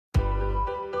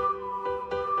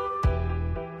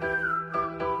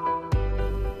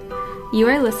You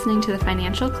are listening to the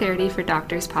Financial Clarity for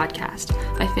Doctors podcast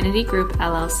by Finity Group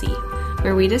LLC,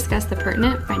 where we discuss the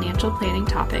pertinent financial planning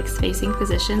topics facing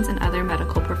physicians and other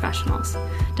medical professionals.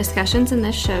 Discussions in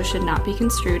this show should not be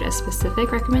construed as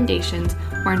specific recommendations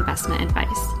or investment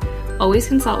advice. Always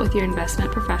consult with your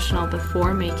investment professional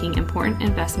before making important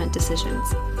investment decisions.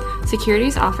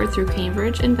 Securities offered through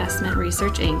Cambridge Investment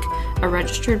Research Inc., a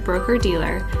registered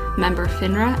broker-dealer, member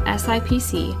FINRA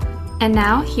SIPC. And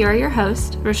now, here are your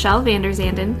hosts, Rochelle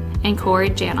Vanderzanden and Corey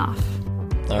Janoff.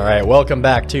 All right, welcome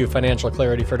back to Financial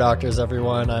Clarity for Doctors,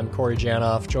 everyone. I'm Corey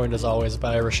Janoff, joined as always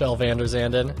by Rochelle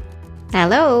Vanderzanden.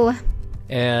 Hello.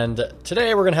 And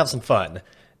today we're going to have some fun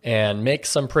and make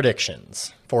some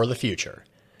predictions for the future,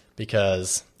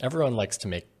 because everyone likes to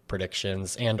make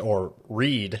predictions and or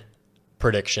read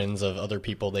predictions of other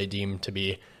people they deem to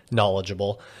be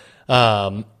knowledgeable.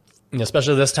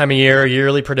 Especially this time of year,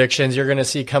 yearly predictions you're going to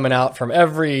see coming out from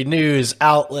every news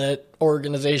outlet,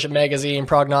 organization, magazine,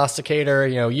 prognosticator,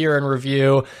 year in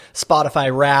review,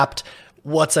 Spotify Wrapped,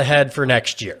 what's ahead for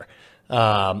next year.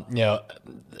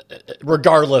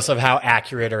 Regardless of how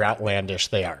accurate or outlandish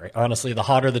they are. Honestly, the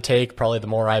hotter the take, probably the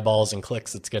more eyeballs and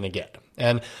clicks it's going to get.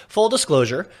 And full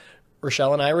disclosure,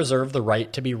 Rochelle and I reserve the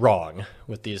right to be wrong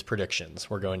with these predictions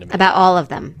we're going to make. About all of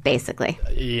them, basically.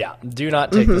 Yeah. Do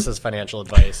not take this as financial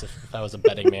advice. If I was a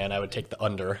betting man, I would take the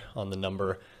under on the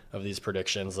number of these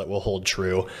predictions that will hold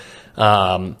true.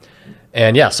 So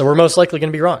we're most likely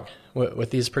going to be wrong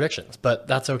with these predictions, but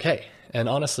that's okay. And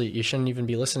honestly, you shouldn't even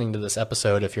be listening to this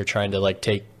episode if you're trying to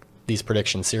take these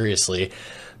predictions seriously.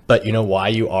 But you know why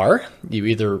you are? You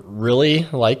either really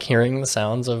like hearing the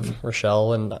sounds of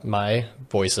Rochelle and my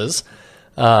voices,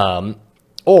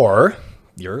 or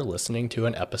you're listening to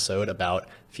an episode about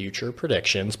future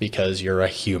predictions because you're a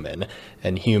human,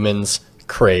 and humans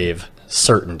crave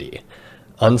certainty.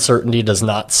 Uncertainty does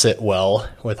not sit well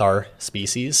with our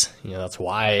species. That's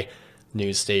why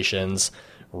news stations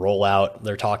roll out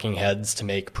their talking heads to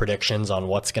make predictions on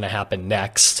what's going to happen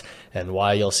next, and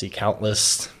why you'll see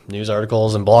countless news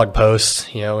articles and blog posts,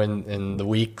 in the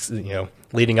weeks,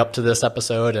 leading up to this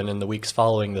episode and in the weeks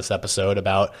following this episode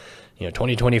about,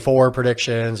 2024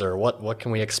 predictions or what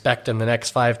can we expect in the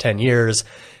next 5-10 years,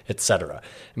 etc.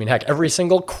 Heck, every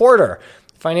single quarter,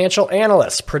 financial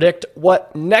analysts predict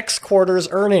what next quarter's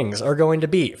earnings are going to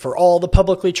be for all the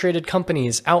publicly traded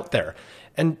companies out there.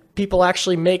 And people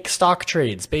actually make stock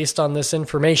trades based on this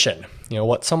information,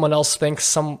 what someone else thinks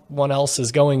someone else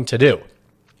is going to do.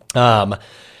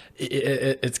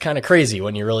 It's kind of crazy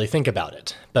when you really think about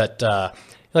it. But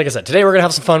like I said, today we're going to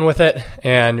have some fun with it,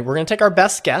 and we're going to take our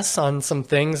best guess on some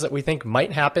things that we think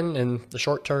might happen in the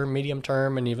short term, medium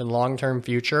term, and even long term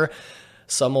future.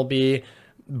 Some will be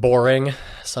boring.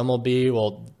 Some will be,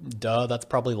 well, duh, that's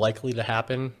probably likely to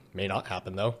happen. May not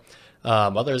happen, though.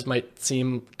 Others might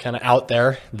seem kind of out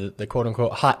there, the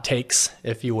quote-unquote hot takes,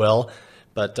 if you will.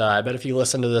 But I bet if you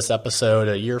listen to this episode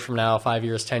a year from now, 5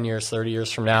 years, 10 years, 30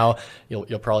 years from now,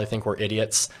 you'll probably think we're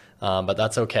idiots. But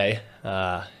that's okay.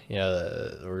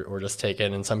 We're just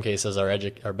taking, in some cases,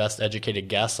 our best educated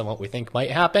guess on what we think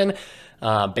might happen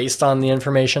based on the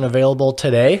information available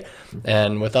today.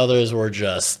 And with others, we're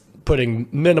just putting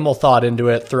minimal thought into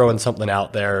it, throwing something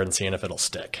out there and seeing if it'll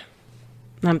stick.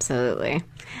 Absolutely.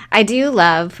 I do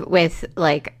love with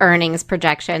earnings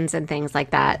projections and things like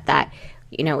that,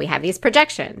 we have these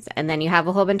projections and then you have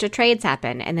a whole bunch of trades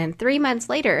happen. And then 3 months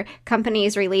later,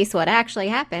 companies release what actually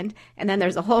happened. And then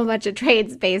there's a whole bunch of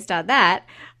trades based on that,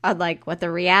 on what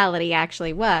the reality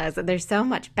actually was. And there's so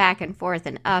much back and forth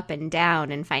and up and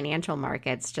down in financial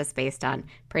markets just based on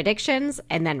predictions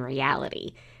and then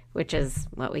reality, which is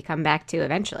what we come back to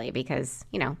eventually because,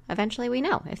 eventually we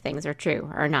know if things are true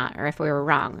or not, or if we were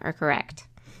wrong or correct.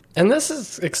 And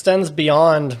this extends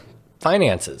beyond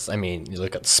finances. You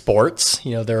look at sports,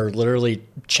 there are literally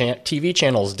TV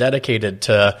channels dedicated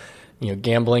to,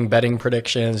 gambling, betting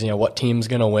predictions, what team's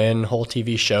going to win, whole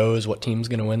TV shows, what team's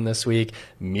going to win this week,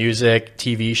 music,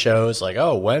 TV shows,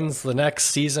 when's the next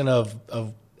season of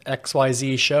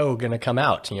XYZ show going to come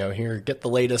out? Here, get the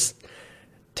latest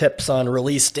tips on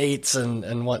release dates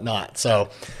and whatnot. So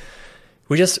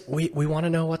we want to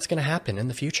know what's going to happen in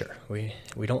the future. We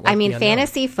don't like the unknown.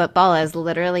 Fantasy football is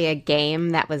literally a game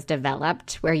that was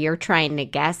developed where you're trying to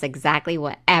guess exactly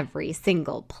what every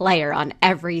single player on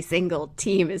every single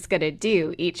team is going to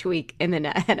do each week in the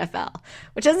NFL,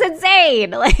 which is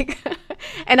insane.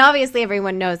 And obviously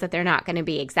everyone knows that they're not going to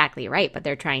be exactly right, but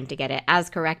they're trying to get it as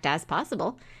correct as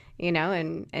possible,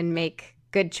 and make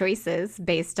good choices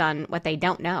based on what they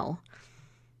don't know.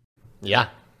 Yeah.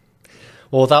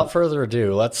 Well, without further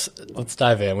ado, let's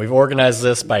dive in. We've organized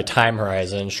this by time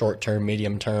horizon: short term,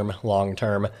 medium term, long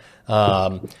term.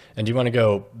 And do you want to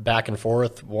go back and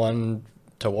forth one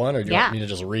to one, or do you want me to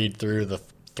just read through the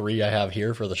three I have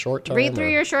here for the short term? Read through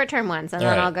your short term ones, and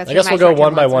then I'll go through. I guess we'll go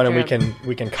one by one, and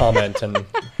we can comment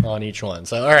on each one.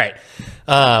 So, all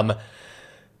right.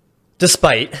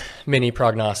 Despite many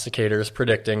prognosticators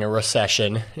predicting a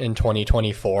recession in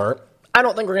 2024, I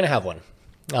don't think we're going to have one.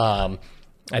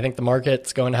 I think the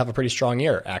market's going to have a pretty strong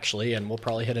year, actually, and we'll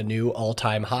probably hit a new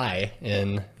all-time high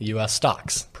in U.S.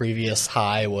 stocks. Previous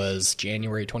high was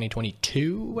January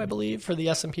 2022, I believe, for the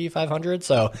S&P 500.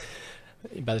 So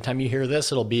by the time you hear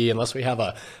this, it'll be, unless we have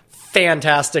a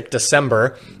fantastic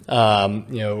December, it's going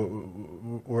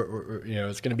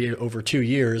to be over 2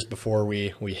 years before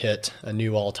we hit a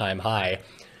new all-time high.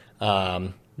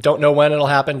 Don't know when it'll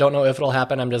happen. Don't know if it'll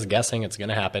happen. I'm just guessing it's going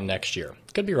to happen next year.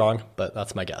 Could be wrong, but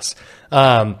that's my guess.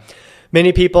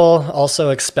 Many people also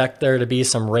expect there to be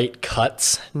some rate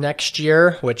cuts next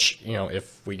year, which,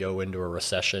 if we go into a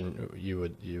recession, you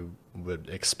would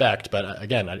expect. But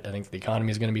again, I think the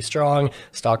economy is going to be strong.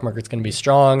 Stock market's going to be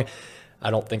strong. I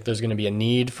don't think there's going to be a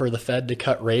need for the Fed to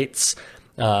cut rates.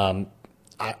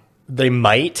 They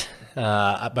might,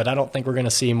 but I don't think we're going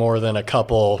to see more than a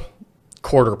couple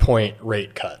quarter point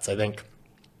rate cuts. I think,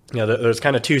 there's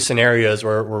kind of two scenarios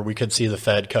where we could see the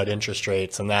Fed cut interest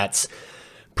rates, and that's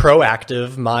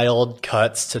proactive, mild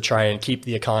cuts to try and keep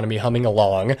the economy humming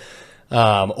along,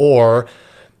 or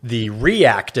the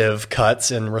reactive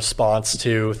cuts in response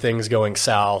to things going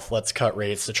south. Let's cut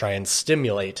rates to try and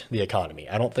stimulate the economy.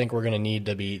 I don't think we're going to need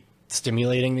to be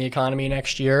stimulating the economy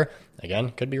next year. Again,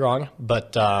 could be wrong,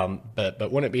 but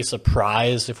wouldn't be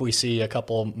surprised if we see a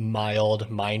couple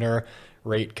minor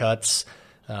rate cuts,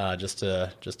 just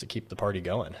to keep the party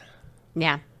going.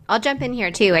 Yeah. I'll jump in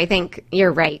here too. I think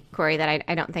you're right, Corey, that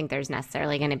I don't think there's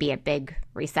necessarily going to be a big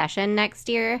recession next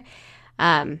year.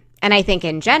 And I think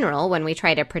in general, when we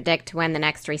try to predict when the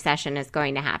next recession is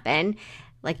going to happen,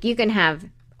 like, you can have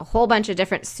a whole bunch of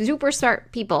different super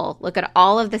smart people look at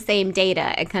all of the same data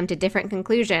and come to different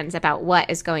conclusions about what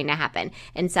is going to happen.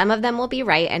 And some of them will be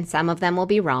right and some of them will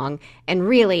be wrong. And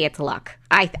really, it's luck,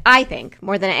 I think,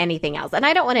 more than anything else. And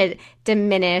I don't want to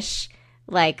diminish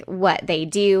like what they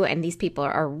do. And these people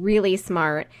are really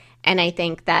smart. And I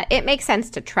think that it makes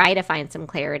sense to try to find some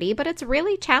clarity, but it's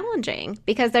really challenging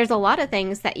because there's a lot of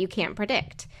things that you can't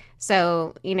predict.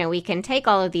 So, we can take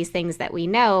all of these things that we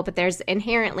know, but there's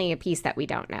inherently a piece that we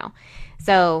don't know.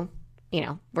 So,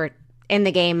 we're in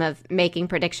the game of making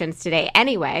predictions today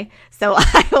anyway. So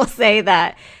I will say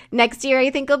that next year, I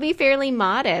think will be fairly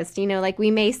modest.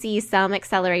 We may see some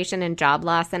acceleration in job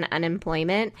loss and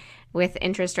unemployment with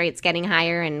interest rates getting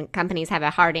higher and companies have a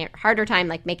harder time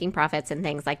like making profits and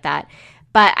things like that.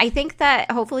 But I think that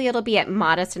hopefully it'll be at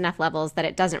modest enough levels that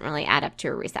it doesn't really add up to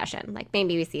a recession. Like,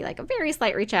 maybe we see like a very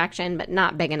slight retraction, but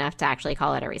not big enough to actually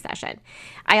call it a recession.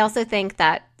 I also think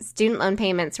that student loan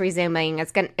payments resuming,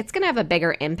 it's going to have a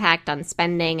bigger impact on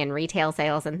spending and retail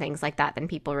sales and things like that than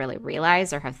people really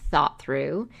realize or have thought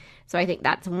through. So I think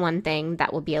that's one thing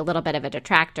that will be a little bit of a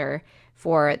detractor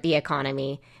for the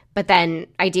economy. But then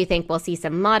I do think we'll see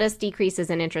some modest decreases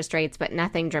in interest rates, but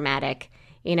nothing dramatic.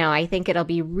 I think it'll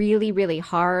be really, really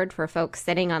hard for folks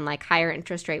sitting on like higher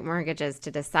interest rate mortgages to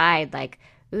decide like,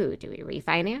 ooh, do we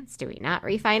refinance? Do we not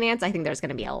refinance? I think there's going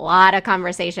to be a lot of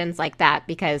conversations like that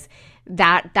because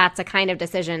that's a kind of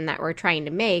decision that we're trying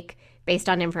to make based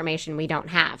on information we don't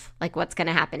have, like what's going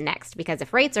to happen next. Because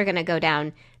if rates are going to go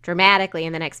down dramatically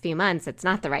in the next few months, it's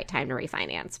not the right time to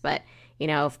refinance. But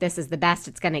if this is the best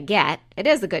it's going to get, it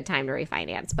is a good time to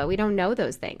refinance, but we don't know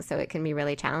those things. So it can be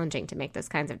really challenging to make those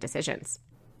kinds of decisions.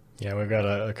 Yeah, we've got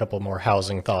a couple more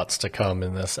housing thoughts to come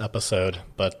in this episode,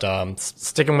 but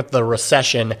sticking with the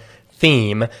recession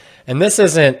theme, and this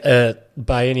isn't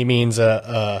by any means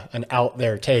an out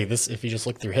there take. This, if you just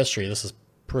look through history, this is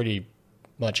pretty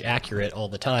much accurate all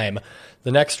the time.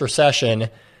 The next recession,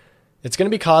 it's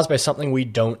going to be caused by something we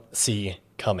don't see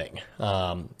coming.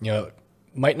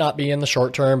 Might not be in the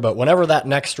short term, but whenever that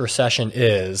next recession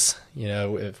is,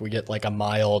 if we get like a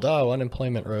mild,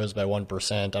 unemployment rose by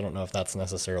 1%, I don't know if that's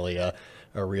necessarily a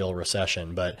real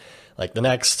recession, but like the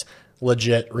next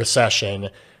legit recession,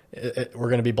 we're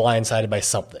going to be blindsided by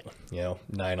something,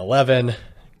 9/11,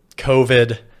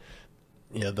 COVID,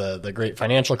 the great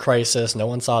financial crisis. No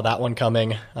one saw that one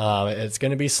coming. It's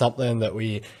going to be something that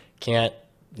we can't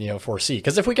foresee.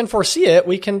 Because if we can foresee it,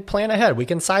 we can plan ahead. We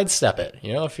can sidestep it.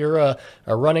 If you're a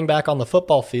running back on the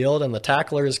football field and the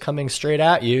tackler is coming straight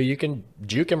at you, you can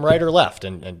juke him right or left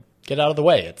and get out of the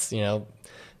way. It's,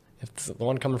 it's the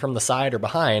one coming from the side or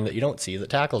behind that you don't see that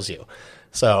tackles you.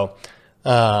 So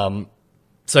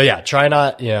So yeah, try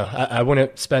not, I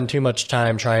wouldn't spend too much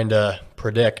time trying to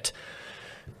predict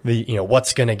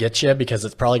what's going to get you, because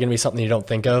it's probably going to be something you don't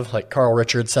think of. Like Carl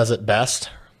Richards says it best,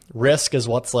 risk is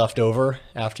what's left over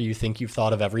after you think you've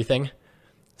thought of everything.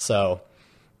 So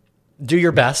do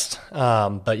your best.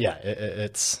 But yeah,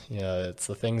 it's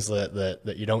the things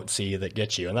that you don't see that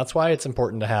get you. And that's why it's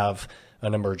important to have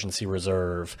an emergency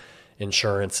reserve,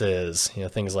 insurances,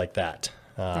 things like that.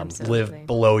 Live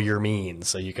below your means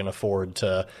so you can afford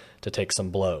to take some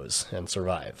blows and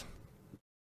survive.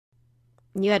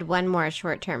 You had one more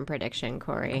short-term prediction,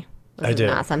 Corey. I did.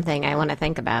 Not something I want to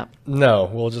think about. No,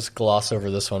 we'll just gloss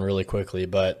over this one really quickly.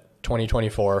 But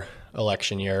 2024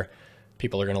 election year,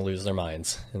 people are going to lose their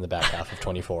minds in the back half of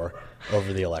 24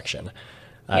 over the election.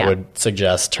 Yeah. I would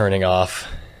suggest turning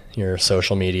off your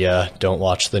social media. Don't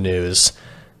watch the news.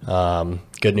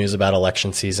 Good news about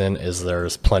election season is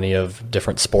there's plenty of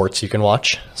different sports you can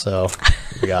watch. So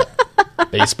we got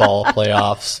baseball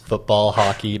playoffs, football,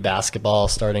 hockey, basketball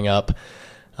starting up,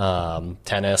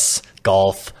 tennis,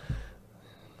 golf,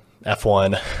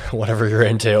 F1, whatever you're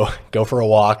into. Go for a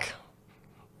walk,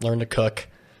 learn to cook.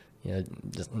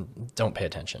 Just don't pay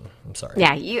attention. I'm sorry.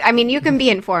 Yeah, you can be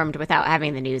informed without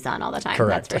having the news on all the time.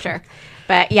 Correct. That's for sure.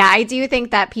 But yeah, I do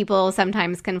think that people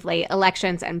sometimes conflate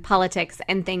elections and politics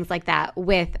and things like that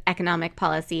with economic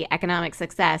policy, economic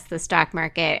success, the stock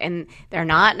market, and they're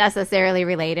not necessarily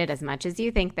related as much as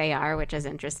you think they are, which is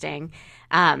interesting.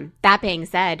 That being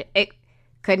said, it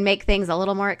could make things a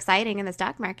little more exciting in the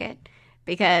stock market,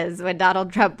 because when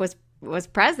Donald Trump was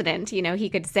president, he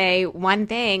could say one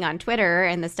thing on Twitter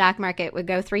and the stock market would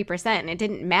go 3%, and it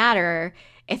didn't matter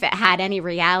if it had any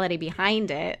reality behind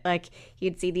it. Like,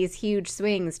 you'd see these huge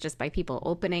swings just by people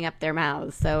opening up their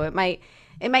mouths. So it might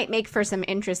make for some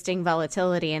interesting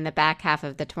volatility in the back half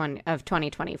of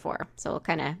 2024. So we'll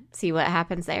kind of see what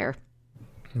happens there.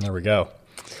 There we go.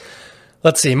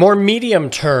 Let's see, more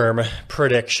medium-term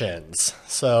predictions.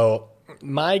 So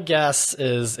my guess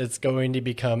is it's going to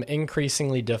become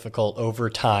increasingly difficult over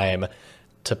time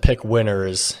to pick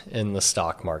winners in the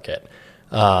stock market,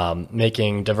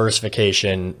 making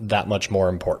diversification that much more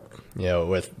important.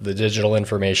 With the digital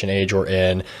information age we're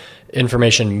in,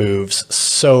 information moves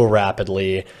so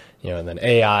rapidly, and then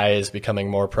AI is becoming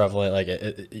more prevalent. Like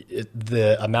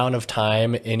the amount of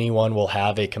time anyone will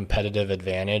have a competitive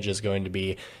advantage is going to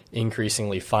be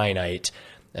increasingly finite.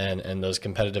 And those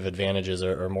competitive advantages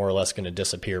are more or less going to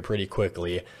disappear pretty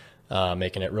quickly,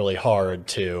 making it really hard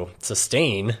to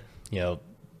sustain,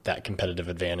 that competitive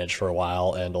advantage for a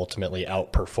while and ultimately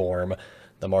outperform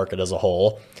the market as a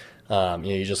whole.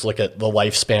 You just look at the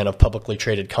lifespan of publicly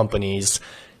traded companies.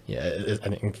 I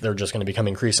think they're just going to become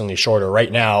increasingly shorter. Right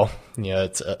now,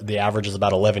 it's the average is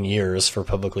about 11 years for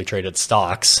publicly traded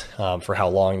stocks, for how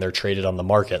long they're traded on the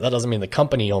market. That doesn't mean the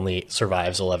company only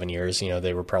survives 11 years.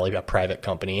 They were probably a private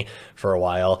company for a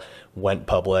while, went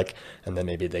public, and then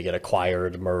maybe they get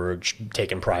acquired, merged,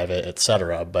 taken private, et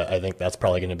cetera. But I think that's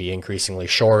probably going to be increasingly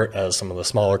short as some of the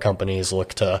smaller companies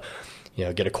look to,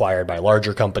 get acquired by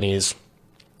larger companies.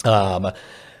 I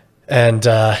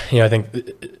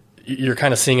think you're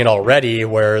kind of seeing it already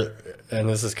where, and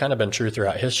this has kind of been true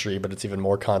throughout history, but it's even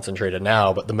more concentrated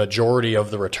now, but the majority of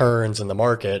the returns in the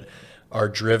market are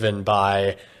driven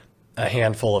by a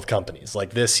handful of companies.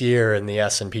 Like this year in the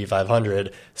S&P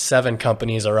 500, 7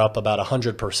 companies are up about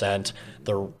 100%.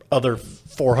 The other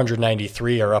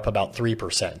 493 are up about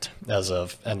 3% as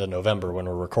of end of November when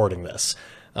we're recording this.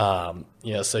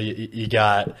 So you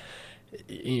got,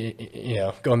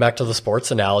 going back to the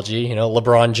sports analogy,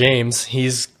 LeBron James,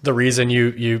 he's the reason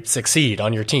you succeed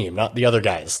on your team, not the other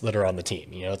guys that are on the team.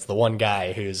 It's the one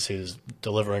guy who's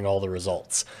delivering all the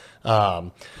results.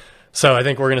 So I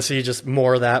think we're going to see just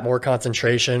more of that, more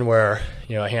concentration where,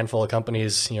 a handful of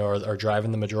companies, are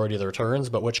driving the majority of the returns,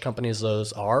 but which companies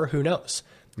those are, who knows?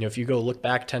 If you go look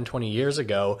back 10, 20 years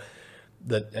ago,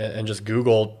 and just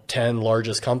Google 10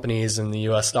 largest companies in the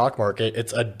U.S. stock market,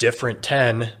 it's a different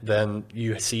 10 than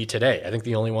you see today. I think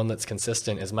the only one that's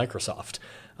consistent is Microsoft.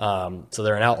 So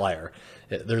they're an outlier.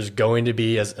 There's going to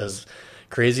be, as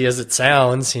crazy as it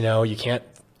sounds, you can't,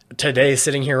 today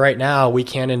sitting here right now, we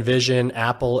can't envision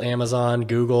Apple, Amazon,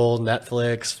 Google,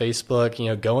 Netflix,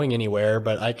 Facebook, going anywhere,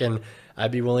 but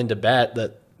I'd be willing to bet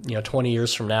that, 20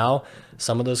 years from now,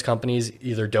 some of those companies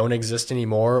either don't exist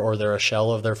anymore, or they're a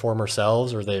shell of their former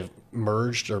selves, or they've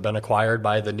merged or been acquired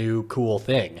by the new cool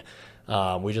thing.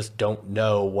 We just don't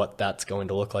know what that's going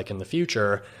to look like in the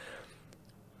future,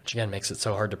 which again makes it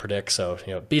so hard to predict. So,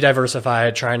 be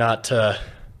diversified, try not to,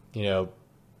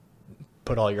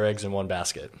 put all your eggs in one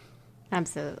basket.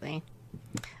 Absolutely.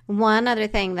 One other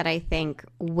thing that I think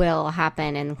will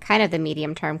happen in kind of the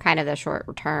medium term, kind of the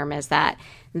short term, is that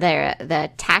the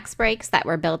tax breaks that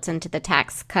were built into the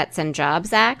Tax Cuts and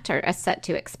Jobs Act are set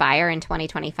to expire in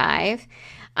 2025.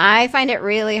 I find it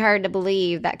really hard to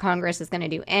believe that Congress is going to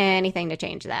do anything to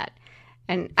change that.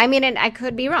 And I mean, and I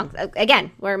could be wrong.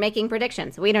 Again, we're making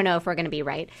predictions. We don't know if we're going to be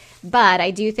right. But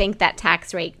I do think that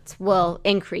tax rates will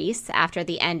increase after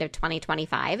the end of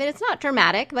 2025. And it's not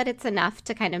dramatic, but it's enough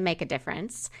to kind of make a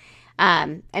difference.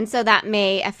 And so that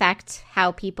may affect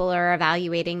how people are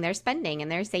evaluating their spending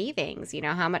and their savings, you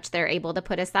know, how much they're able to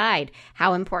put aside,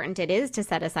 how important it is to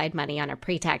set aside money on a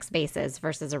pre-tax basis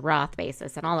versus a Roth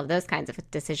basis, and all of those kinds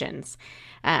of decisions.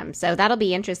 So that'll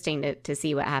be interesting to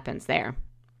see what happens there.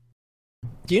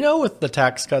 Do you know with the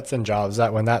Tax Cuts and Jobs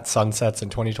that when that sunsets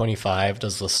in 2025,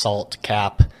 does the SALT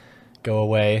cap go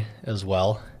away as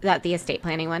well? Is that the estate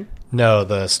planning one? No,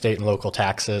 the state and local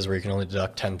taxes where you can only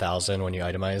deduct $10,000 when you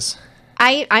itemize.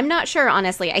 I'm not sure,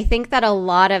 honestly. I think that a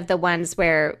lot of the ones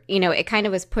where, you know, it kind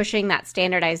of was pushing that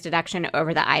standardized deduction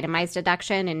over the itemized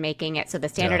deduction and making it so the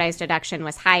standardized deduction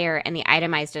was higher and the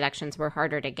itemized deductions were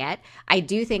harder to get. I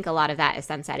do think a lot of that is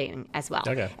sunsetting as well.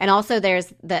 Okay. And also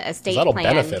there's the estate that'll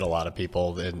plan. benefit a lot of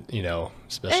people, in, you know,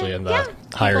 especially in the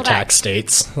higher tax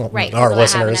states. Right. Our That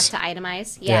listeners. have enough to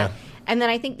itemize. Yeah. And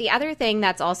then I think the other thing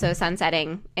that's also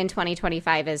sunsetting in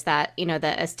 2025 is that, you know,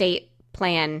 the estate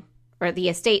plan or the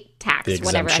estate tax,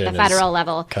 whatever, at the federal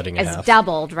level has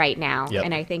doubled right now. Yep.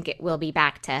 And I think it will be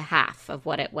back to half of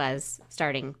what it was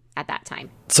starting at that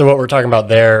time. So what we're talking about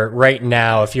there, right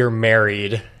now, if you're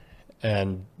married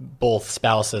and both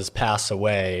spouses pass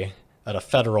away, at a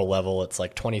federal level, it's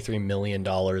like $23 million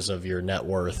of your net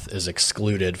worth is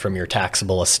excluded from your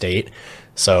taxable estate.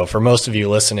 So for most of you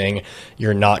listening,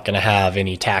 you're not going to have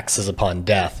any taxes upon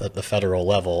death at the federal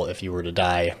level if you were to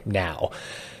die now.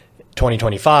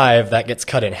 2025, that gets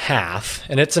cut in half,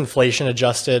 and it's inflation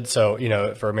adjusted. So, you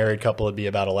know, for a married couple, it'd be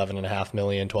about 11.5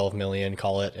 million, 12 million,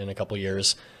 call it, in a couple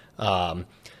years.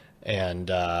 And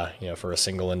you know, for a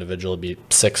single individual, it'd be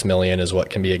 6 million is what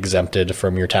can be exempted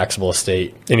from your taxable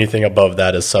estate. Anything above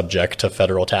that is subject to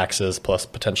federal taxes plus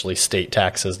potentially state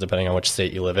taxes, depending on which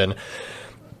state you live in.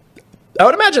 I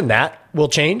would imagine that will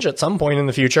change at some point in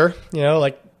the future. You know,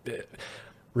 like,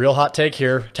 real hot take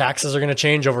here, taxes are going to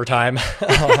change over time.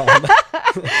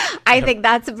 I think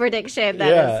that's a prediction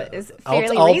that is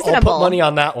fairly reasonable. I'll put money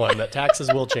on that one, that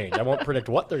taxes will change. I won't predict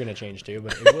what they're going to change to,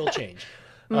 but it will change.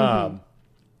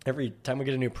 Every time we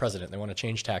get a new president, they want to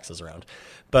change taxes around.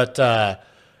 But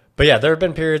yeah, there have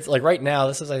been periods, like right now,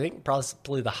 this is, I think,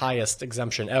 probably the highest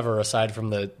exemption ever, aside from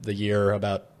the year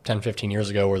about 10, 15 years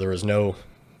ago where there was no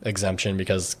exemption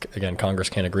because, again, Congress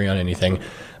can't agree on anything.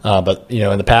 But, you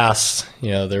know, in the past,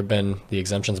 you know, the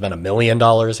exemption's been $1 million.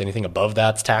 Anything above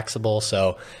that's taxable.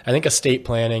 So I think estate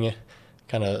planning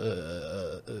kind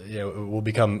of, you know, will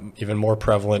become even more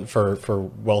prevalent for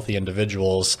wealthy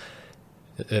individuals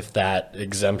if that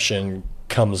exemption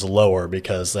comes lower,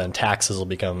 because then taxes will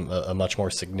become a much more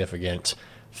significant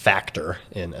factor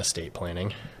in estate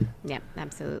planning. Yeah,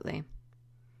 absolutely.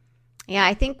 Yeah,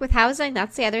 I think with housing,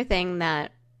 that's the other thing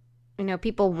that, you know,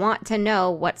 people want to know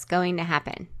what's going to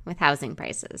happen with housing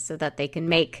prices so that they can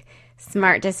make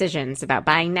smart decisions about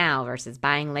buying now versus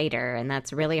buying later. And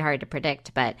that's really hard to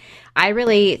predict. But I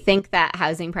really think that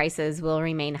housing prices will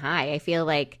remain high. I feel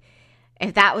like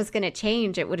if that was going to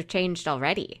change, it would have changed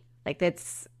already. Like,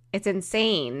 it's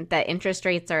insane that interest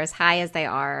rates are as high as they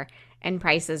are and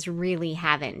prices really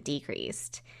haven't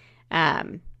decreased.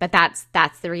 But that's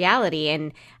the reality.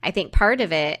 And I think part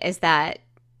of it is that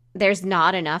there's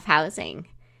not enough housing,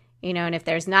 you know, and if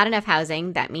there's not enough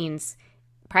housing, that means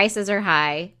prices are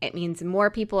high. It means more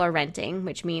people are renting,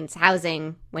 which means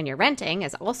housing when you're renting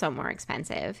is also more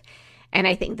expensive. And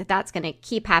I think that that's going to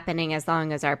keep happening as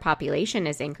long as our population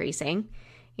is increasing,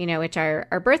 you know, which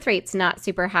our birth rate's not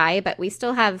super high, but we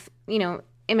still have, you know,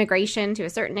 immigration to a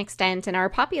certain extent, and our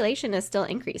population is still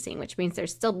increasing, which means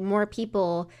there's still more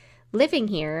people living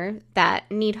here that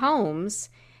need homes,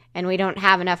 and we don't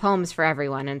have enough homes for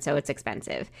everyone, and so it's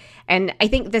expensive. And I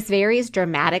think this varies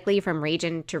dramatically from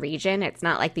region to region. It's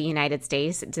not like the United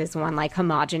States, it's this one like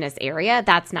homogenous area.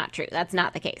 That's not true. That's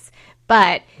not the case.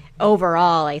 But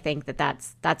overall, I think that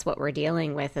that's what we're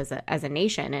dealing with as a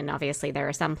nation. And obviously, there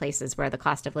are some places where the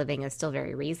cost of living is still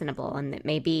very reasonable, and it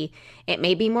may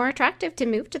be more attractive to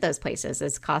move to those places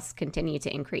as costs continue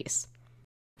to increase.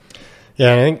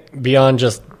 Yeah, I think beyond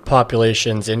just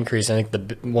populations increase, I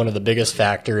think one of the biggest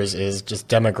factors is just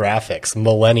demographics.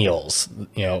 Millennials,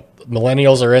 you know,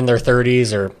 millennials are in their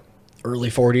 30s or early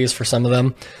 40s for some of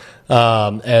them.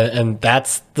 And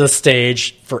that's the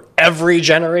stage for every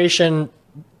generation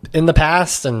in the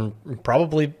past and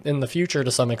probably in the future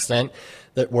to some extent,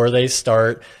 that where they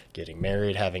start getting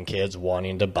married, having kids,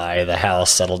 wanting to buy the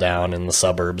house, settle down in the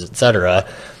suburbs, etc.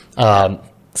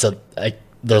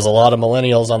 There's a lot of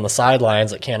millennials on the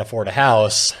sidelines that can't afford a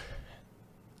house.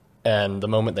 And the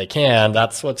moment they can,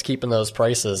 that's what's keeping those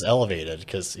prices elevated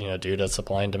because, due to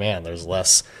supply and demand, there's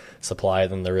less supply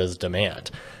than there is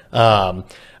demand.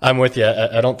 I'm with you.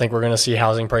 I don't think we're going to see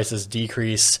housing prices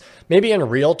decrease. Maybe in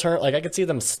real terms, like I could see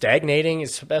them stagnating,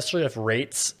 especially if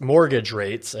mortgage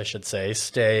rates, I should say,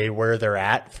 stay where they're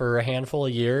at for a handful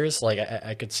of years. Like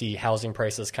I could see housing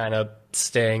prices kind of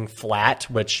staying flat,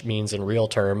 which means in real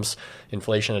terms,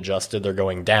 inflation adjusted, they're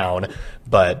going down.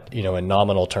 But, in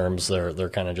nominal terms, they're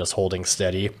kind of just holding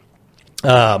steady.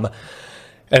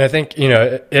 And I think,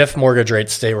 if mortgage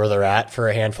rates stay where they're at for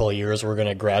a handful of years, we're going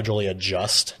to gradually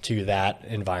adjust to that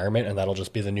environment, and that'll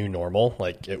just be the new normal,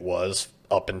 like it was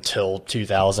up until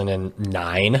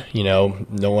 2009.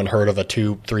 No one heard of a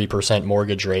 2-3%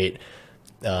 mortgage rate.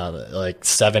 Like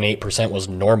 7-8% was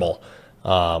normal.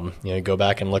 Go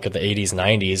back and look at the 80s,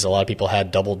 90s. A lot of people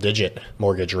had double-digit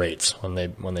mortgage rates when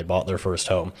they bought their first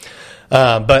home.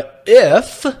 But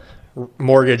if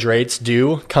mortgage rates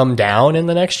do come down in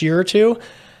the next year or two,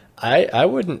 I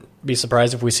wouldn't be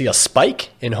surprised if we see a spike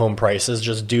in home prices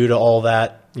just due to all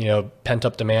that, pent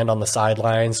up demand on the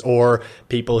sidelines, or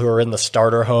people who are in the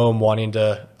starter home wanting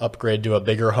to upgrade to a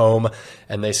bigger home,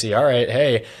 and they see, all right,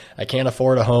 hey, I can't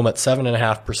afford a home at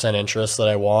 7.5% interest that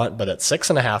I want, but at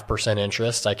 6.5%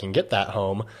 interest, I can get that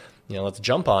home. Let's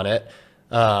jump on it.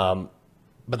 But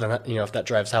then, if that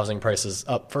drives housing prices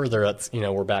up further, that's,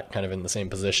 we're back kind of in the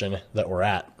same position that we're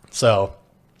at. So,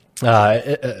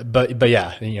 but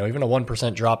yeah, even a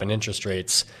 1% drop in interest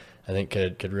rates, I think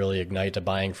could really ignite a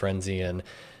buying frenzy and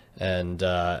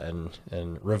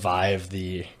revive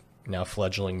the now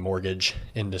fledgling mortgage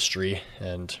industry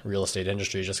and real estate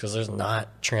industry, just because there's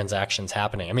not transactions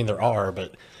happening. I mean, there are,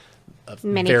 but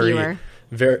many fewer.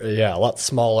 A lot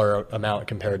smaller amount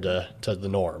compared to the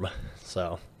norm.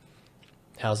 So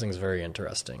housing is very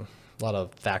interesting. A lot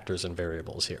of factors and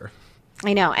variables here.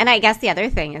 I know. And I guess the other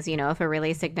thing is, if a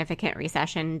really significant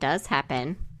recession does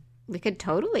happen, we could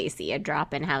totally see a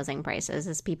drop in housing prices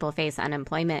as people face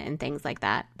unemployment and things like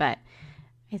that. But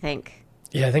I think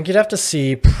you'd have to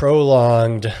see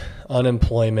prolonged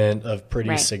unemployment of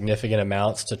pretty significant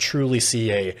amounts to truly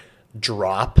see a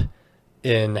drop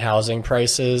in housing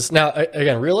prices. Now,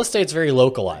 again, real estate's very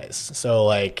localized.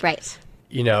 So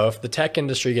if the tech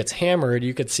industry gets hammered,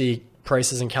 you could see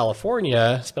prices in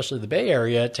California, especially the Bay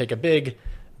Area, take a big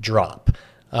drop.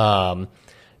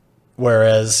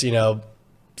 Whereas,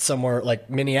 somewhere like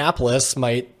Minneapolis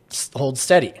might hold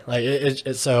steady.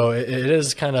 So it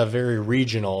is kind of very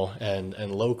regional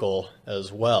and local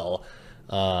as well.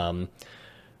 But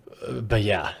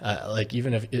yeah,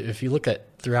 even if you look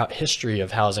at throughout history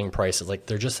of housing prices,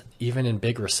 they're just, even in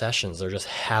big recessions, there just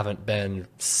haven't been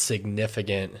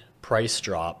significant price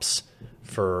drops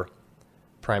for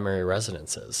primary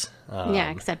residences.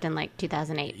 Except in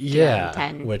 2008,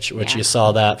 2010. Which you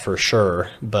saw that for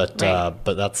sure, but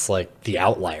that's the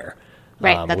outlier.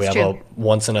 Right, that's we have true. a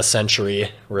once in a century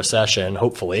recession,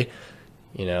 hopefully.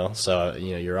 So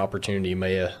your opportunity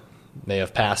may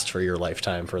have passed for your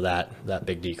lifetime for that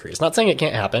big decrease. Not saying it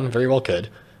can't happen, very well could,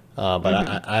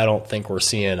 but I don't think we're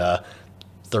seeing a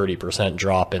 30%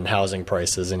 drop in housing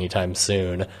prices anytime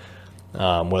soon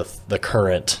with the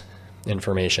current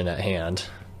information at hand.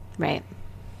 Right.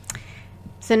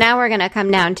 So now we're going to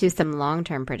come down to some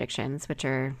long-term predictions, which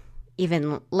are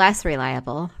even less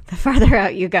reliable the farther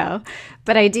out you go.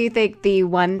 But I do think the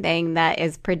one thing that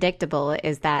is predictable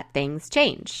is that things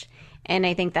change. And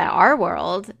I think that our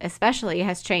world especially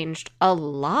has changed a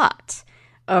lot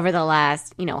over the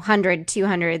last, 100,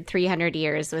 200, 300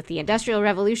 years with the Industrial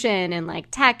Revolution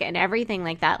and tech and everything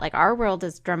like that. Our world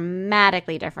is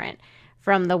dramatically different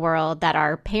from the world that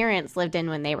our parents lived in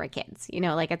when they were kids.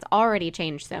 It's already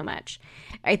changed so much.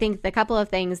 I think the couple of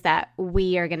things that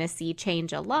we are going to see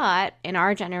change a lot in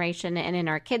our generation and in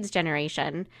our kids'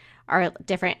 generation are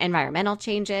different environmental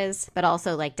changes, but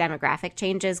also demographic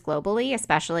changes globally,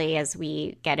 especially as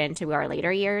we get into our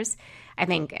later years. I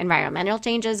think environmental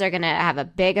changes are going to have a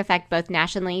big effect both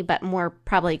nationally, but more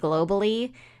probably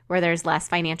globally, where there's less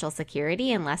financial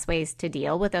security and less ways to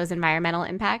deal with those environmental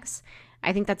impacts.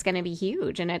 I think that's going to be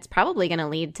huge, and it's probably going to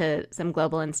lead to some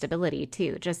global instability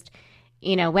too. Just,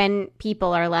 when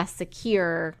people are less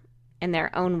secure in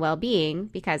their own well-being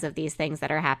because of these things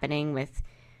that are happening with,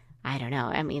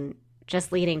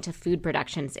 just leading to food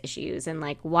productions issues and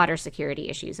water security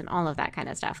issues and all of that kind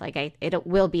of stuff. It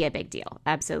will be a big deal.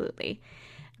 Absolutely.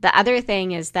 The other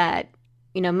thing is that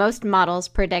most models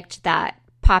predict that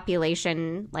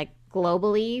population, like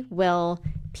globally, will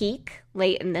peak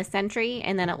late in this century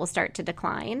and then it will start to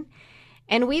decline.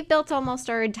 And we've built almost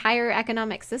our entire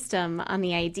economic system on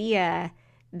the idea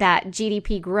that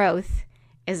GDP growth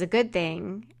is a good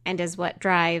thing and is what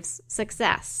drives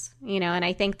success, and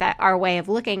I think that our way of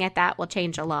looking at that will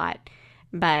change a lot,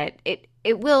 but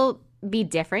it will be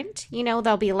different.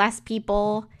 There'll be less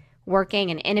people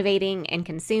working and innovating and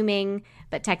consuming,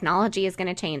 but technology is going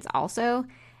to change also.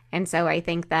 And so I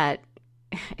think that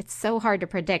it's so hard to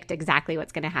predict exactly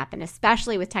what's going to happen,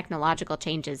 especially with technological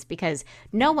changes, because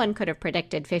no one could have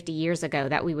predicted 50 years ago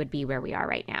that we would be where we are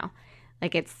right now.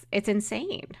 Like it's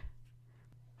insane.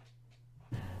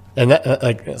 And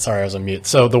that, sorry, I was on mute.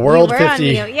 So the world 50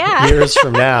 years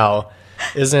from now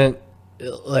isn't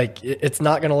like, it's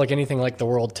not going to look anything like the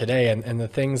world today. And the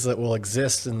things that will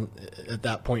exist at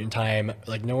that point in time,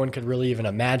 like no one could really even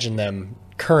imagine them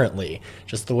currently,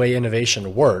 just the way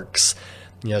innovation works.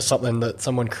 Something that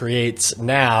someone creates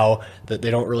now that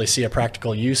they don't really see a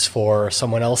practical use for,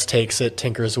 someone else takes it,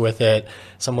 tinkers with it,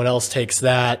 someone else takes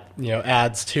that,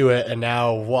 adds to it, and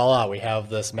now voila, we have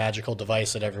this magical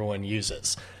device that everyone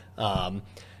uses.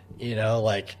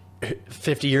 Like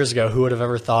 50 years ago, who would have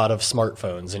ever thought of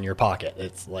smartphones in your pocket?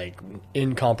 It's like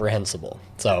incomprehensible.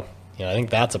 So, I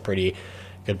think that's a pretty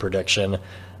good prediction.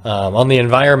 On the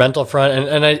environmental front,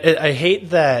 and I hate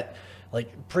that,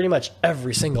 like pretty much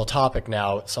every single topic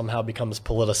now somehow becomes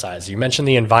politicized. You mentioned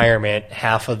the environment,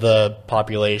 half of the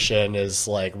population is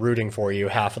like rooting for you,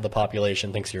 half of the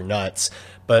population thinks you're nuts.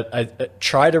 But I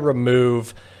try to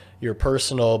remove your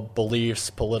personal beliefs,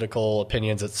 political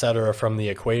opinions, etc., from the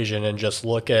equation and just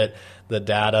look at the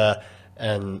data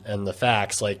and the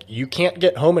facts. Like you can't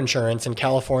get home insurance in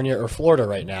California or Florida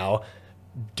right now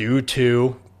due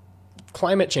to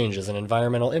climate changes and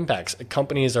environmental impacts.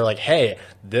 Companies are like, hey,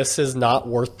 this is not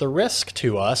worth the risk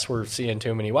to us. We're seeing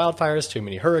too many wildfires, too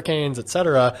many hurricanes,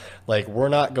 etc. Like, we're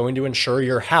not going to insure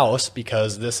your house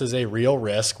because this is a real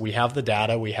risk. We have the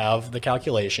data, we have the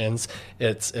calculations.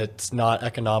 It's not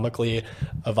economically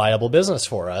a viable business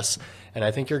for us. And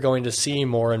I think you're going to see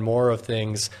more and more of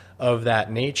things of that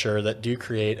nature that do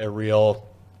create a real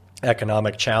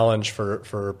economic challenge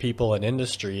for people and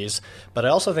industries. But I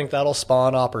also think that'll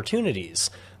spawn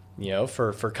opportunities,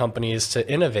 for companies to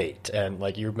innovate. And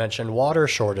like you mentioned, water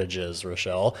shortages,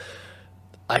 Rochelle,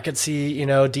 I could see,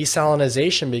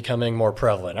 desalinization becoming more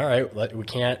prevalent. All right, we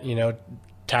can't,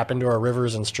 tap into our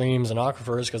rivers and streams and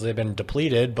aquifers because they've been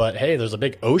depleted. But hey, there's a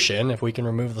big ocean. If we can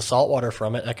remove the salt water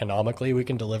from it economically, we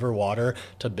can deliver water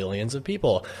to billions of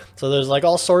people. So there's like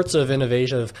all sorts of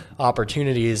innovative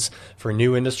opportunities for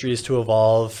new industries to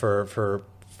evolve, for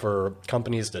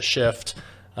companies to shift,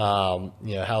 how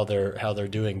they're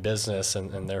doing business,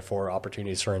 and therefore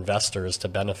opportunities for investors to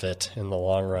benefit in the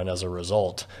long run as a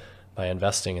result by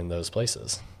investing in those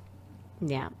places.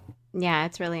 Yeah. Yeah,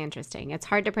 it's really interesting. It's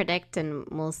hard to predict, and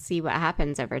we'll see what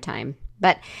happens over time.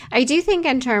 But I do think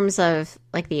in terms of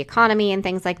like the economy and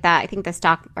things like that, I think the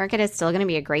stock market is still going to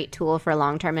be a great tool for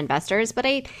long-term investors. But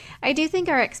I do think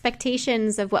our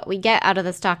expectations of what we get out of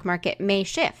the stock market may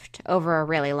shift over a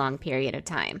really long period of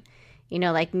time.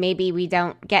 Like maybe we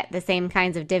don't get the same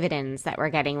kinds of dividends that we're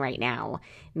getting right now.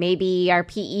 Maybe our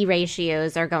PE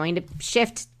ratios are going to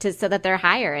shift so that they're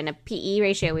higher. And a PE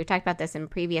ratio, we've talked about this in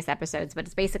previous episodes, but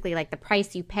it's basically like the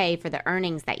price you pay for the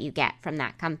earnings that you get from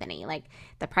that company, like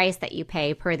the price that you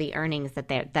pay per the earnings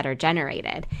that are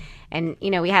generated. And,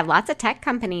 we have lots of tech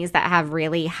companies that have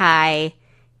really high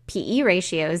PE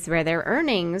ratios where their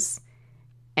earnings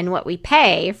and what we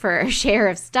pay for a share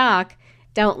of stock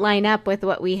don't line up with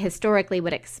what we historically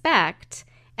would expect,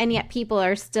 and yet people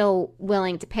are still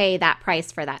willing to pay that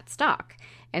price for that stock.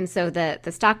 And so the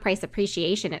stock price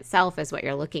appreciation itself is what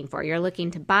you're looking for. You're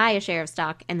looking to buy a share of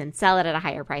stock and then sell it at a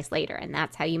higher price later, and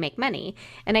that's how you make money.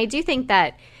 And I do think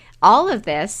that all of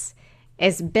this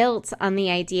is built on the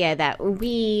idea that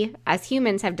we as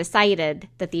humans have decided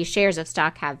that these shares of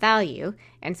stock have value.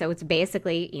 And so it's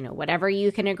basically, whatever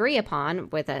you can agree upon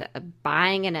with a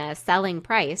buying and a selling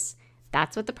price,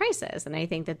 that's what the price is. And I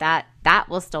think that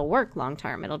will still work long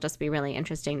term. It'll just be really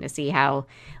interesting to see how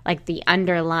like the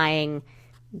underlying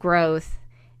growth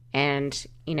and,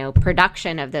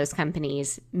 production of those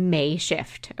companies may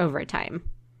shift over time.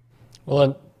 Well,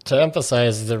 and to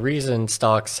emphasize, the reason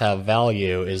stocks have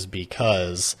value is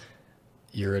because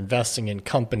you're investing in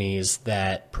companies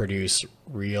that produce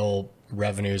real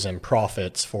revenues and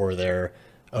profits for their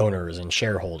owners and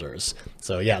shareholders.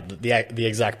 So yeah, the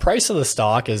exact price of the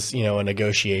stock is, a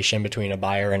negotiation between a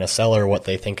buyer and a seller, what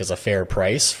they think is a fair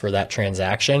price for that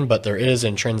transaction. But there is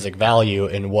intrinsic value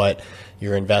in what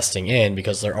you're investing in,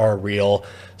 because there are real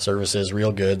services,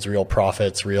 real goods, real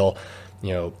profits, real,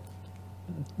 the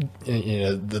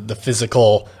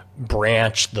physical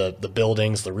branch, the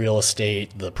buildings, the real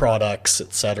estate, the products,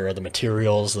 et cetera, the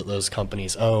materials that those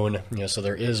companies own. So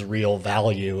there is real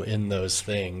value in those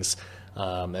things.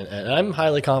 And I'm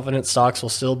highly confident stocks will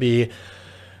still be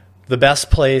the best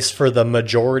place for the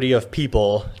majority of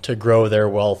people to grow their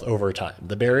wealth over time.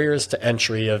 The barriers to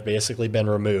entry have basically been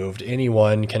removed.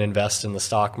 Anyone can invest in the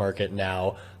stock market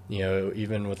now.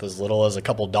 Even with as little as a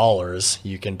couple dollars,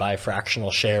 you can buy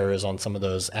fractional shares on some of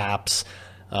those apps.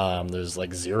 There's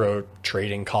like zero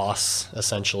trading costs,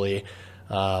 essentially.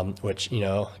 Which,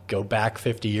 go back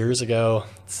 50 years ago,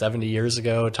 70 years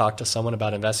ago, talk to someone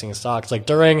about investing in stocks. Like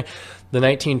during the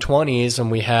 1920s, when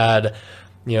we had,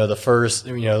 the first,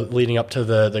 leading up to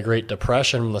the Great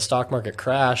Depression, when the stock market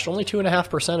crashed, only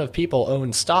 2.5% of people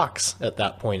owned stocks at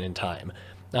that point in time.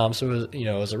 So it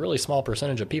was a really small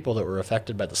percentage of people that were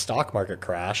affected by the stock market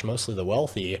crash, mostly the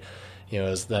wealthy.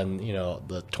 Is then,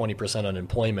 the 20%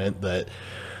 unemployment that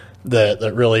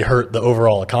really hurt the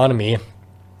overall economy.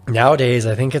 Nowadays,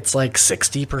 I think it's like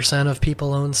 60% of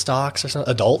people own stocks, or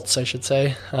something. Adults, I should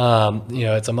say.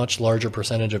 It's a much larger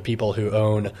percentage of people who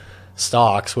own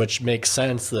stocks, which makes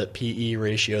sense that PE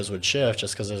ratios would shift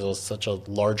just because there's such a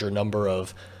larger number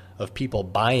of people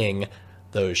buying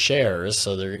those shares.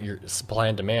 So your supply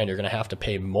and demand, you're going to have to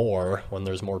pay more when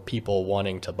there's more people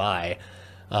wanting to buy.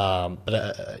 But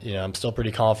I'm still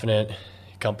pretty confident.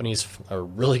 Companies are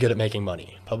really good at making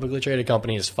money. Publicly traded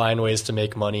companies find ways to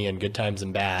make money in good times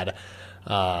and bad.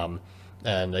 And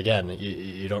again,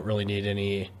 you don't really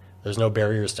need there's no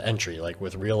barriers to entry. Like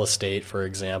with real estate, for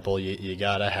example, you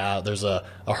gotta have, there's a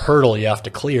hurdle you have to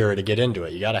clear to get into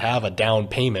it. You gotta have a down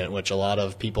payment, which a lot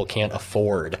of people can't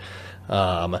afford.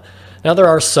 Now there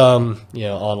are some,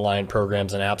 online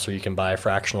programs and apps where you can buy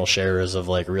fractional shares of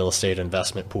like real estate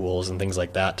investment pools and things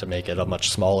like that to make it a much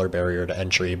smaller barrier to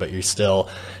entry, but you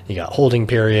got holding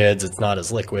periods. It's not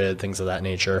as liquid, things of that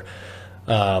nature.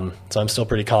 So I'm still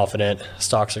pretty confident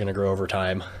stocks are going to grow over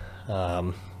time.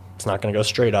 It's not going to go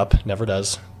straight up, never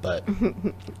does, but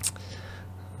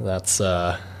that's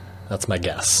my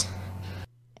guess.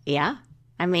 Yeah.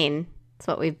 I mean, it's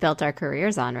what we've built our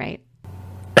careers on, right?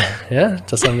 Yeah,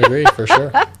 to some degree, for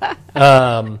sure.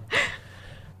 A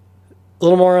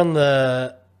little more on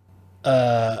the,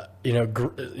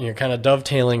 kind of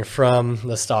dovetailing from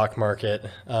the stock market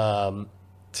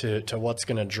to what's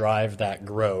going to drive that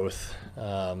growth.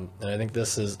 And I think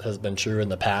this has been true in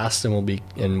the past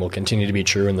and will continue to be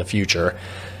true in the future.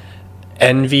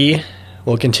 Envy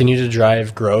will continue to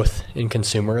drive growth in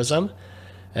consumerism,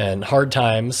 and hard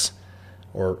times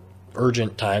or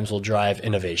urgent times will drive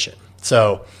innovation.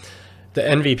 So the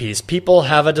envy piece, people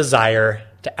have a desire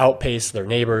to outpace their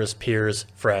neighbors, peers,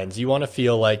 friends. You want to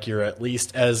feel like you're at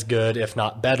least as good, if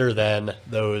not better than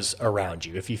those around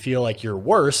you. If you feel like you're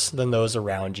worse than those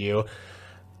around you,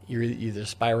 you either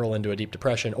spiral into a deep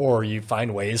depression or you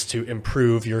find ways to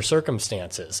improve your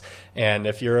circumstances. And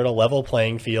if you're at a level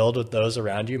playing field with those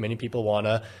around you, many people want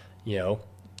to,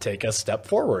 take a step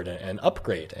forward and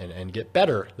upgrade and get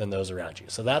better than those around you.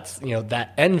 So that's,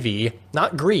 that envy,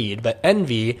 not greed, but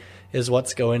envy is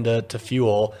what's going to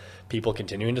fuel people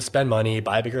continuing to spend money,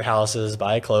 buy bigger houses,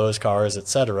 buy clothes, cars,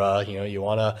 etc. You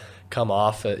want to come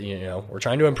off, we're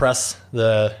trying to impress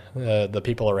the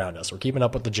people around us. We're keeping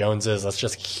up with the Joneses. That's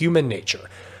just human nature.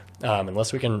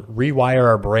 Unless we can rewire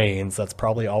our brains, that's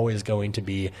probably always going to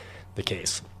be the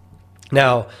case.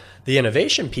 Now, the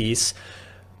innovation piece,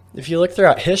 if you look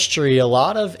throughout history, a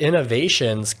lot of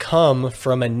innovations come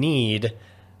from a need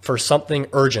for something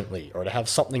urgently or to have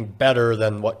something better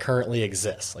than what currently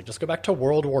exists. Like just go back to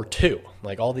World War II,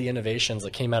 like all the innovations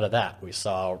that came out of that. We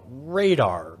saw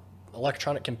radar,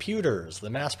 electronic computers, the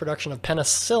mass production of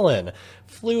penicillin,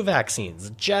 flu vaccines,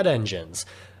 jet engines,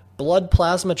 blood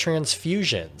plasma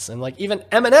transfusions, and like even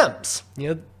M&Ms.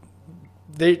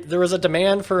 There was a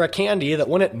demand for a candy that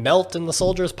wouldn't melt in the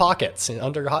soldiers' pockets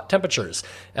under hot temperatures.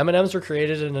 M&Ms were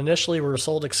created and initially were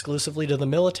sold exclusively to the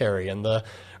military in the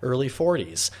early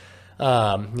 40s.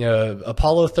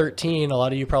 Apollo 13, a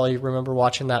lot of you probably remember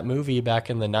watching that movie back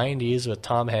in the 90s with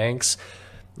Tom Hanks.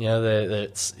 There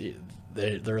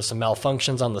were some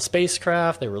malfunctions on the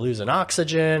spacecraft. They were losing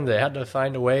oxygen. NASA had to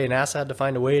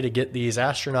find a way to get these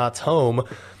astronauts home,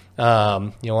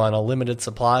 on a limited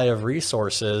supply of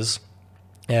resources.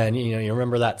 And, you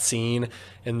remember that scene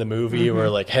in the movie where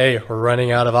like, hey, we're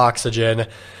running out of oxygen.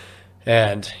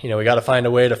 And, we got to find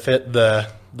a way to fit the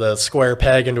square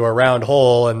peg into a round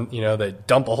hole. And, they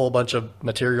dump a whole bunch of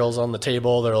materials on the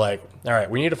table. They're like, all right,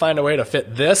 we need to find a way to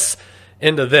fit this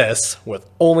into this with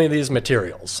only these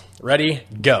materials. Ready?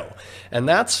 Go. And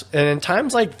in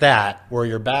times like that, where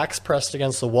your back's pressed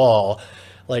against the wall,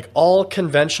 like all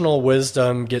conventional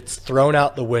wisdom gets thrown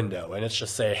out the window, and it's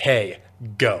just say, hey,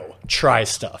 go, try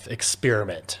stuff,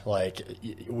 experiment. Like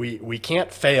we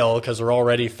can't fail because we're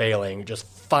already failing. Just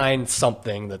find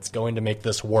something that's going to make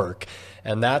this work.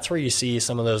 And that's where you see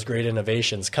some of those great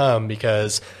innovations come,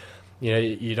 because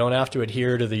you don't have to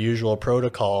adhere to the usual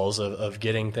protocols of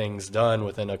getting things done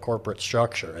within a corporate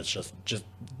structure. It's just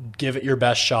give it your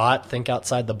best shot, think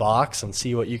outside the box, and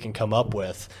see what you can come up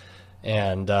with.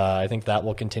 And I think that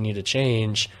will continue to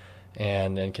change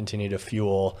and continue to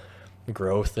fuel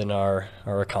growth in our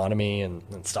economy and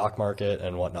stock market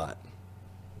and whatnot.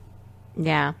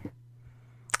 Yeah.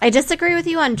 I disagree with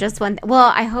you on just one.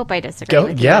 Well, I hope I disagree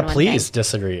with you on one please thing.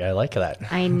 Disagree. I like that.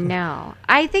 I know.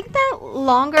 I think that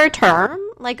longer term,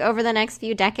 like over the next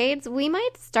few decades, we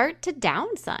might start to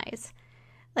downsize.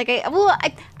 I think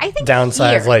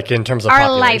downsize, here, like in terms of our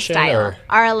population, lifestyle,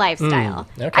 our lifestyle.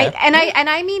 Okay.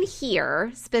 I mean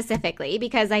here specifically,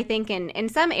 because I think in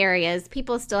some areas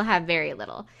people still have very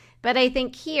little, but I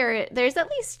think here there's at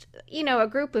least a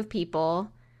group of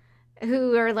people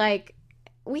who are like,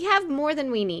 we have more than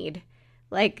we need,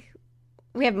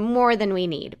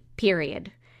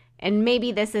 period. And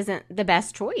maybe this isn't the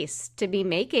best choice to be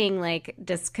making,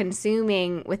 just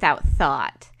consuming without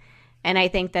thought. And I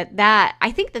think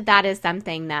that is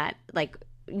something that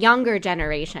younger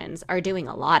generations are doing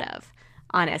a lot of,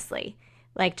 honestly.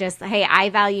 Hey,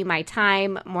 I value my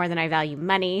time more than I value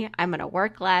money. I'm going to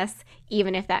work less,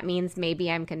 even if that means maybe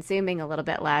I'm consuming a little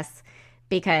bit less,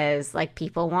 because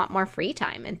people want more free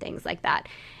time and things like that.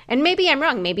 And maybe I'm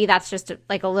wrong. Maybe that's just a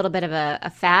little bit of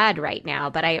a fad right now,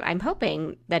 but I'm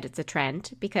hoping that it's a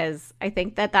trend, because I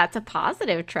think that that's a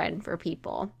positive trend for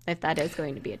people, if that is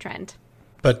going to be a trend.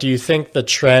 But do you think the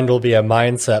trend will be a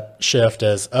mindset shift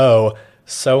as,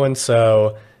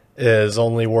 so-and-so is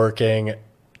only working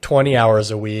 20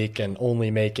 hours a week and only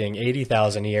making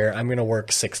 $80,000 a year. I'm going to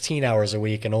work 16 hours a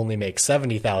week and only make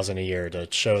 $70,000 a year to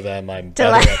show them I'm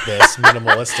better at this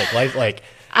minimalistic life.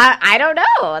 I don't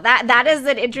know. That is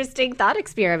an interesting thought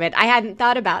experiment. I hadn't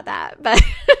thought about that, but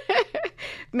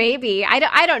maybe.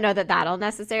 I don't know that that'll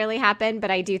necessarily happen,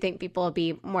 but I do think people will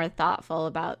be more thoughtful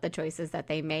about the choices that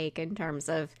they make in terms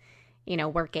of,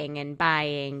 working and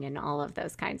buying and all of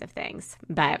those kinds of things.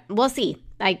 But we'll see.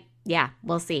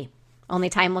 We'll see. Only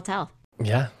time will tell.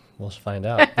 Yeah, we'll find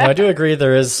out. Now, I do agree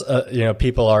there is,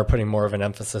 people are putting more of an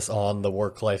emphasis on the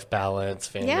work-life balance,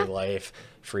 family life,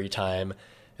 free time,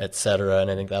 et cetera. And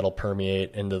I think that'll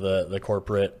permeate into the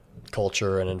corporate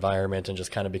culture and environment and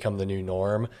just kind of become the new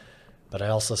norm. But I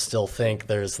also still think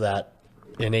there's that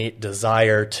innate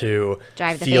desire to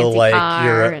feel like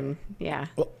you're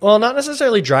well, not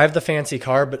necessarily drive the fancy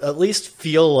car, but at least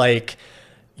feel like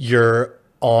you're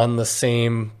on the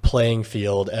same playing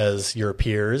field as your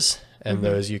peers and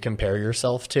those you compare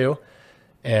yourself to.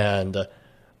 And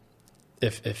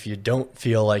if you don't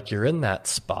feel like you're in that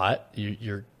spot,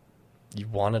 you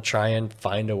want to try and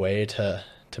find a way to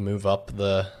move up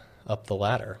the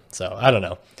ladder. So I don't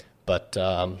know, but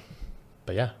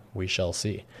yeah, we shall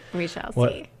see. We shall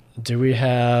see. Do we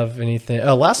have anything?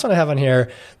 Last one I have on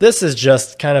here. This is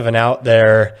just kind of an out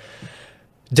there.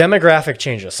 Demographic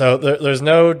changes. So there's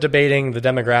no debating the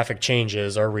demographic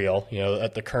changes are real.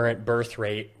 At the current birth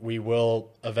rate, we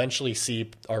will eventually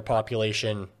see our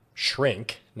population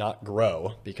shrink, not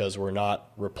grow, because we're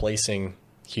not replacing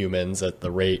humans at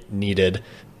the rate needed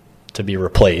to be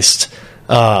replaced.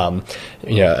 I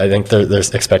think they're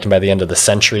expecting by the end of the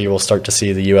century, we'll start to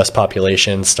see the U.S.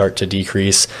 population start to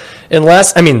decrease.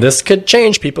 Unless, this could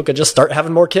change. People could just start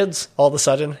having more kids all of a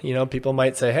sudden. People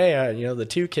might say, hey, the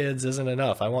 2 kids isn't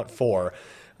enough. I want 4.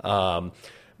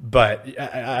 But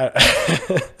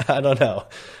I don't know.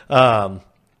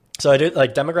 So I do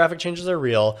demographic changes are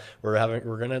real. We're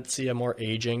going to see a more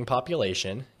aging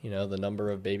population. The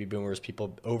number of baby boomers,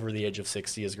 people over the age of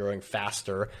 60, is growing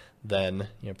faster than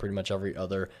pretty much every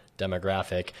other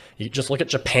demographic. You just look at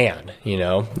Japan.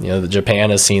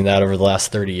 Japan has seen that over the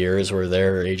last 30 years, where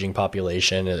their aging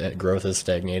population growth has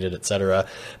stagnated, et cetera.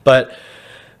 But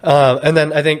and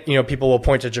then I think, people will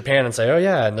point to Japan and say, oh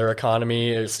yeah, and their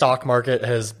economy, stock market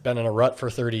has been in a rut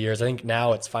for 30 years. I think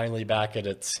now it's finally back at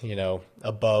its,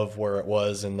 above where it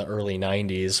was in the early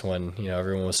 90s when,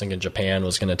 everyone was thinking Japan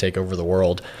was going to take over the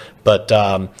world. But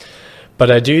I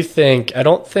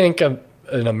don't think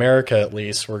in America, at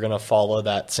least, we're going to follow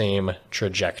that same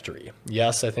trajectory.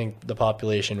 Yes, I think the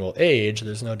population will age.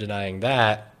 There's no denying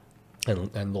that.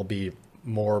 And there'll be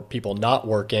more people not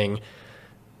working,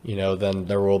 than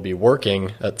there will be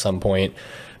working at some point.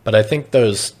 But I think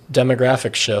those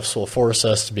demographic shifts will force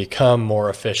us to become more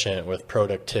efficient with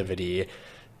productivity.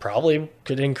 Probably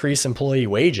could increase employee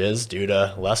wages due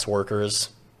to less workers,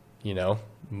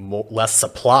 less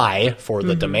supply for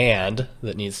the demand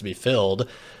that needs to be filled.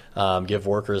 Give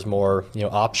workers more,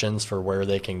 options for where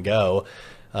they can go,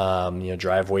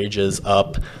 drive wages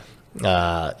up,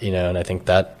 and I think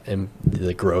that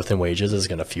the growth in wages is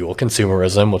going to fuel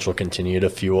consumerism, which will continue to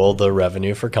fuel the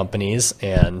revenue for companies,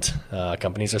 and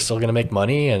companies are still going to make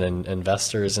money, and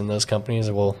investors in those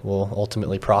companies will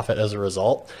ultimately profit as a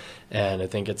result. And I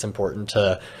think it's important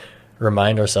to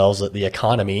remind ourselves that the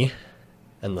economy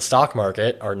and the stock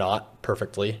market are not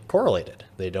perfectly correlated.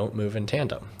 They don't move in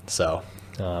tandem. So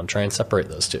try and separate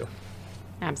those two.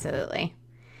 Absolutely.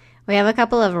 We have a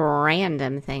couple of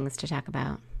random things to talk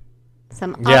about.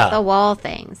 Some off-the-wall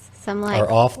things. Some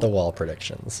Our off-the-wall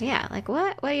predictions. Yeah, like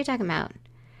what? What are you talking about?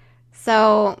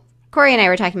 So Corey and I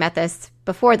were talking about this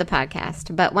before the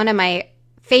podcast, but one of my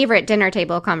favorite dinner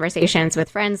table conversations with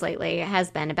friends lately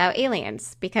has been about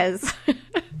aliens, because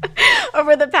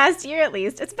over the past year at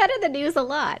least, it's been in the news a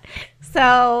lot.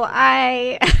 So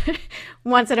I,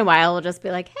 once in a while, will just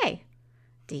be like, hey,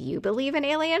 do you believe in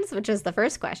aliens? Which is the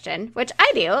first question, which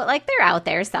I do. Like, they're out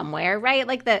there somewhere, right?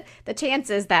 Like, the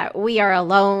chances that we are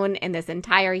alone in this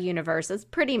entire universe is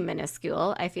pretty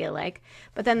minuscule, I feel like.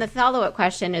 But then the follow-up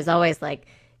question is always like,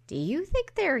 do you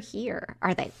think they're here?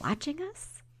 Are they watching us?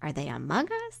 Are they among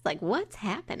us? Like, what's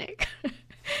happening?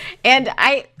 And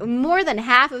more than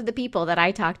half of the people that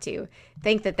I talk to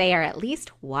think that they are at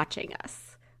least watching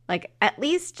us. Like, at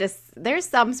least just there's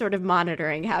some sort of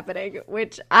monitoring happening,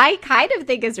 which I kind of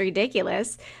think is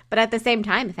ridiculous. But at the same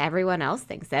time, if everyone else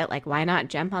thinks it, like, why not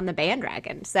jump on the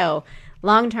bandwagon? So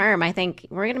long term, I think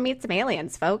we're going to meet some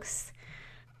aliens, folks.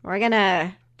 We're going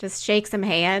to just shake some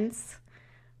hands.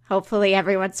 Hopefully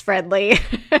everyone's friendly.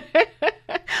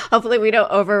 Hopefully we don't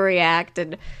overreact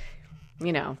and,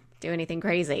 do anything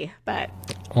crazy. But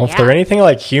if they're anything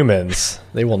like humans,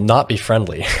 they will not be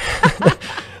friendly.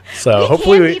 So we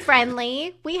hopefully can be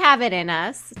friendly. We have it in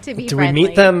us to be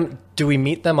friendly. Do we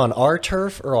meet them on our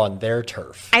turf or on their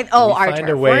turf? Our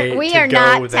turf. We are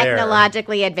not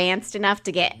technologically advanced enough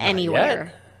to get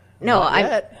anywhere. No,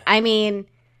 I mean,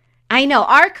 I know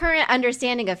our current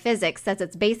understanding of physics says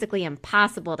it's basically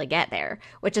impossible to get there,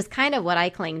 which is kind of what I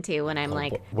cling to when I'm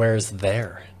like, where's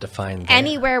there? Define there.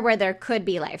 Anywhere where there could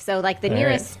be life. So like the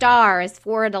nearest star is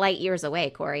 4 light years away,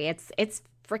 Corey. It's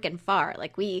freaking far.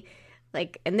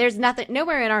 And there's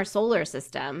nowhere in our solar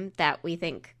system that we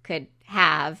think could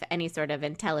have any sort of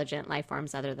intelligent life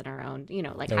forms other than our own, we'd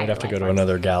have to go to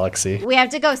another galaxy. We have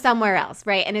to go somewhere else,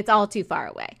 right? And it's all too far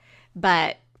away.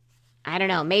 But I don't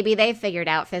know. Maybe they figured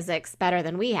out physics better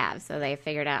than we have, so they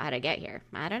figured out how to get here.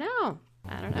 I don't know.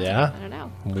 Yeah. I don't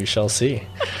know. We shall see.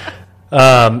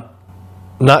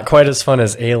 Not quite as fun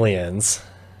as aliens,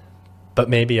 but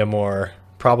maybe a more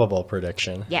probable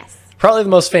prediction. Yes. Probably the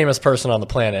most famous person on the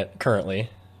planet currently,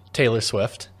 Taylor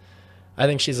Swift. I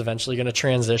think she's eventually going to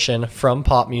transition from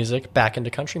pop music back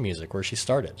into country music where she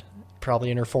started.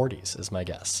 Probably in her 40s is my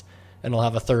guess. And we'll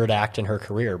have a third act in her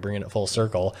career, bringing it full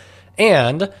circle.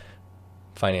 And,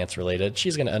 finance related,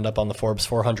 she's going to end up on the Forbes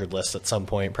 400 list at some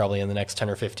point, probably in the next 10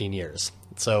 or 15 years.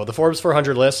 So the Forbes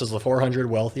 400 list is the 400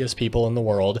 wealthiest people in the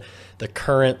world. The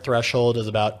current threshold is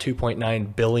about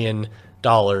 $2.9 billion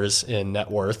in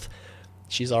net worth.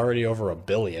 She's already over $1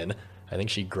 billion. I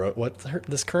think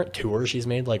this current tour she's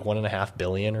made like $1.5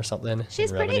 billion or something.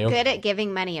 She's pretty good at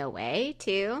giving money away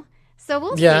too. So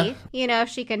we'll see, if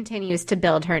she continues to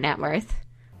build her net worth.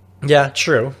 Yeah,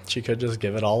 true. She could just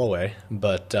give it all away.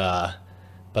 But I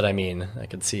mean, I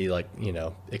could see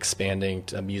expanding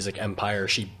a music empire.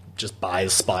 She just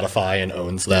buys Spotify and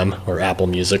owns them, or Apple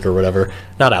Music or whatever.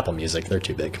 Not Apple Music, they're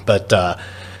too big. But the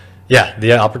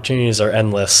opportunities are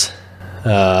endless.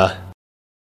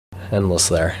 Endless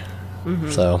there.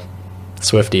 Mm-hmm. So,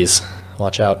 Swifties,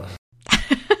 watch out.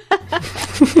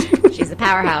 She's a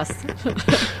powerhouse.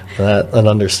 An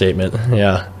understatement.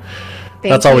 Yeah.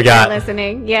 That's all we got. Thank you for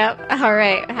listening. Yep. All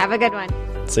right. Have a good one.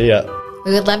 See ya.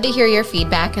 We would love to hear your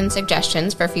feedback and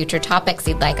suggestions for future topics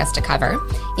you'd like us to cover.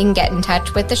 You can get in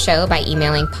touch with the show by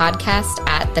emailing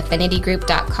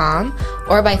podcast@thefinitygroup.com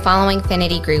or by following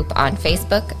Finity Group on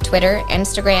Facebook, Twitter,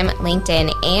 Instagram,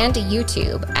 LinkedIn, and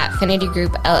YouTube at Finity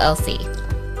Group LLC.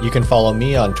 You can follow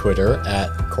me on Twitter at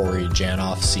Corey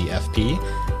Janoff CFP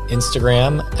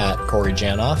Instagram at Corey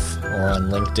Janoff, or on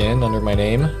LinkedIn under my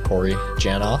name, Corey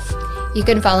Janoff. You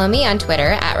can follow me on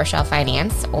Twitter at Rochelle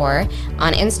Finance, or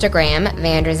on Instagram,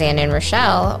 Vanderzanden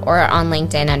Rochelle, or on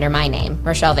LinkedIn under my name,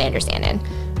 Rochelle Vanderzanden.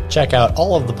 Check out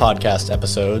all of the podcast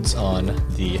episodes on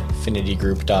the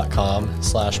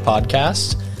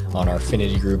finitygroup.com/podcast, on our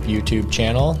Finity Group YouTube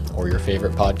channel, or your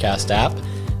favorite podcast app.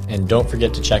 And don't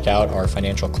forget to check out our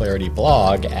Financial Clarity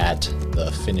blog at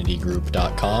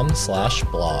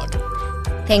thefinitygroup.com/blog.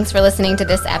 Thanks for listening to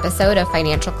this episode of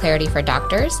Financial Clarity for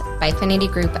Doctors by Finity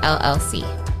Group LLC.